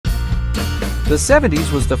The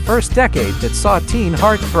 70s was the first decade that saw teen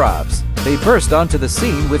heartthrobs. They burst onto the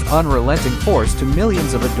scene with unrelenting force to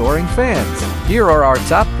millions of adoring fans. Here are our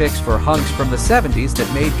top picks for hunks from the 70s that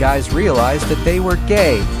made guys realize that they were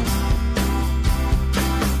gay.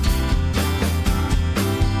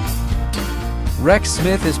 Rex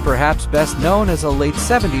Smith is perhaps best known as a late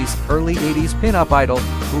 70s, early 80s pinup idol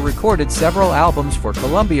who recorded several albums for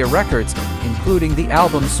Columbia Records, including the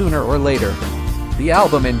album Sooner or Later. The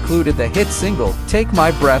album included the hit single, Take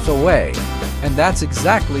My Breath Away, and that's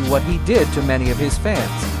exactly what he did to many of his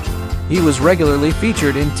fans. He was regularly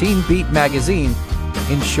featured in Teen Beat magazine,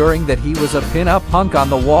 ensuring that he was a pinup hunk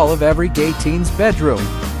on the wall of every gay teen's bedroom.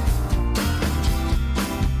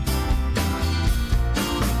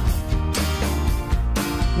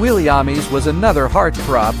 Willie Aames was another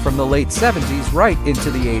heartthrob from the late 70s right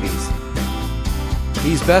into the 80s.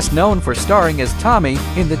 He's best known for starring as Tommy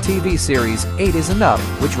in the TV series 8 is Enough,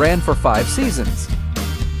 which ran for 5 seasons.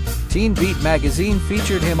 Teen Beat magazine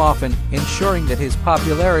featured him often, ensuring that his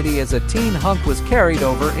popularity as a teen hunk was carried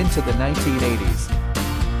over into the 1980s.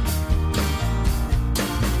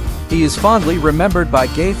 He is fondly remembered by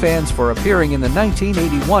gay fans for appearing in the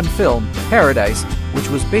 1981 film Paradise, which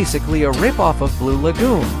was basically a rip-off of Blue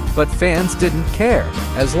Lagoon, but fans didn't care,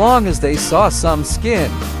 as long as they saw some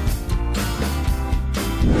skin.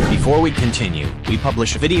 Before we continue, we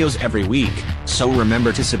publish videos every week, so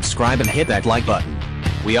remember to subscribe and hit that like button.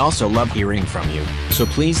 We also love hearing from you, so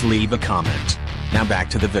please leave a comment. Now back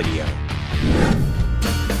to the video.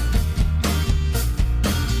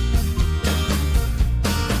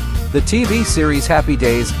 The TV series Happy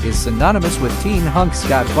Days is synonymous with teen hunk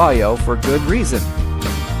Scott Baio for good reason.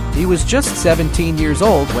 He was just 17 years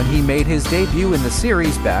old when he made his debut in the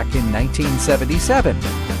series back in 1977.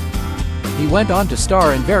 He went on to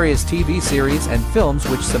star in various TV series and films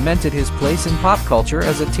which cemented his place in pop culture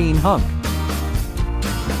as a teen hunk.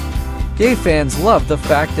 Gay fans loved the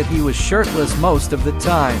fact that he was shirtless most of the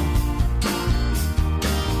time.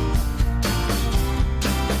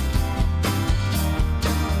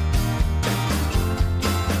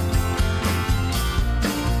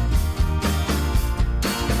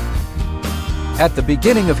 At the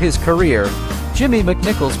beginning of his career, Jimmy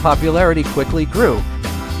McNichol's popularity quickly grew,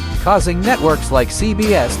 causing networks like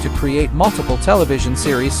CBS to create multiple television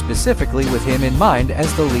series specifically with him in mind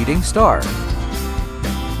as the leading star.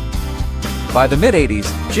 By the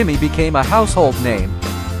mid-80s, Jimmy became a household name.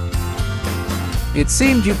 It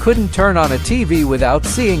seemed you couldn't turn on a TV without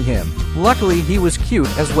seeing him. Luckily, he was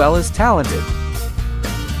cute as well as talented.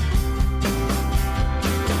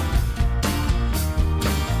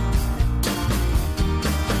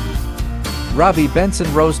 Robbie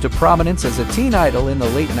Benson rose to prominence as a teen idol in the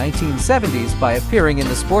late 1970s by appearing in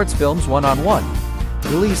the sports films One-on-One,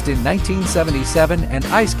 released in 1977, and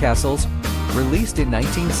Ice Castles, released in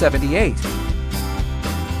 1978.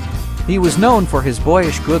 He was known for his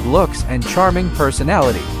boyish good looks and charming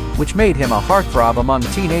personality, which made him a heartthrob among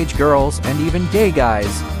teenage girls and even gay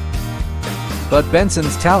guys. But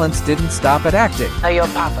Benson's talents didn't stop at acting. Now your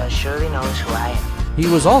papa surely knows who I am. He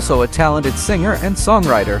was also a talented singer and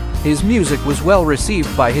songwriter. His music was well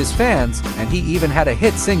received by his fans, and he even had a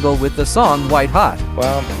hit single with the song White Hot.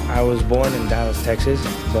 Well, I was born in Dallas, Texas,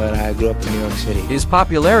 but I grew up in New York City. His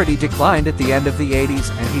popularity declined at the end of the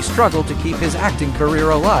 80s, and he struggled to keep his acting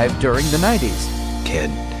career alive during the 90s. Kid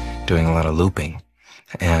doing a lot of looping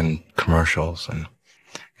and commercials,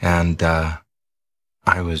 and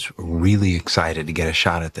I was really excited to get a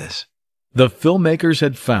shot at this. The filmmakers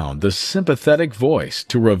had found the sympathetic voice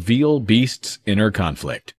to reveal Beast's inner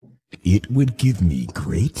conflict. It would give me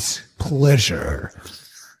great pleasure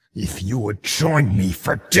if you would join me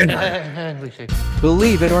for dinner.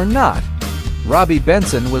 Believe it or not, Robbie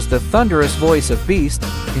Benson was the thunderous voice of Beast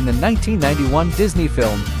in the 1991 Disney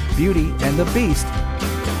film Beauty and the Beast.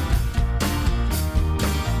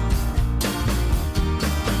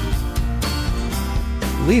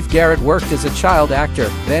 Leif Garrett worked as a child actor,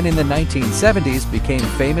 then in the 1970s became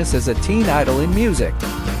famous as a teen idol in music.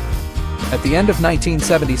 At the end of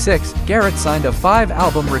 1976, Garrett signed a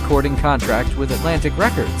 5-album recording contract with Atlantic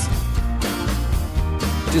Records.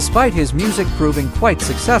 Despite his music proving quite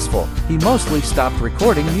successful, he mostly stopped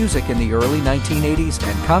recording music in the early 1980s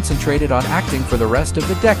and concentrated on acting for the rest of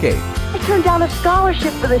the decade. I turned down a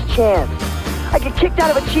scholarship for this chance. I get kicked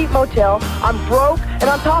out of a cheap motel, I'm broke, and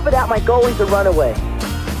on top of that, my goalie's a runaway.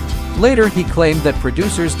 Later, he claimed that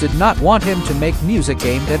producers did not want him to make music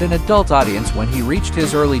aimed at an adult audience when he reached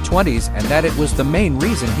his early 20s, and that it was the main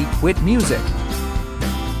reason he quit music.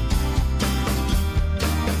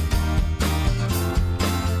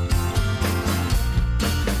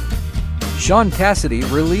 Shaun Cassidy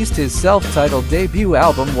released his self-titled debut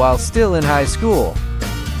album while still in high school.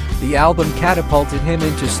 The album catapulted him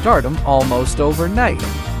into stardom almost overnight.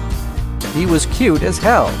 He was cute as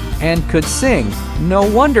hell and could sing. No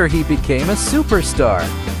wonder he became a superstar.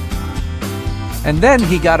 And then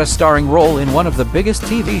he got a starring role in one of the biggest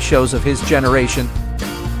TV shows of his generation.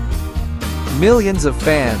 Millions of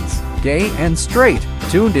fans, gay and straight,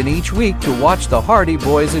 tuned in each week to watch the Hardy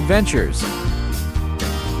Boys' adventures.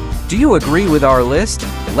 Do you agree with our list?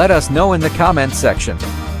 Let us know in the comment section.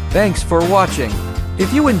 Thanks for watching.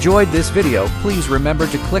 If you enjoyed this video, please remember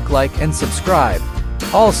to click like and subscribe.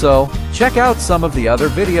 Also, check out some of the other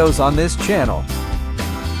videos on this channel.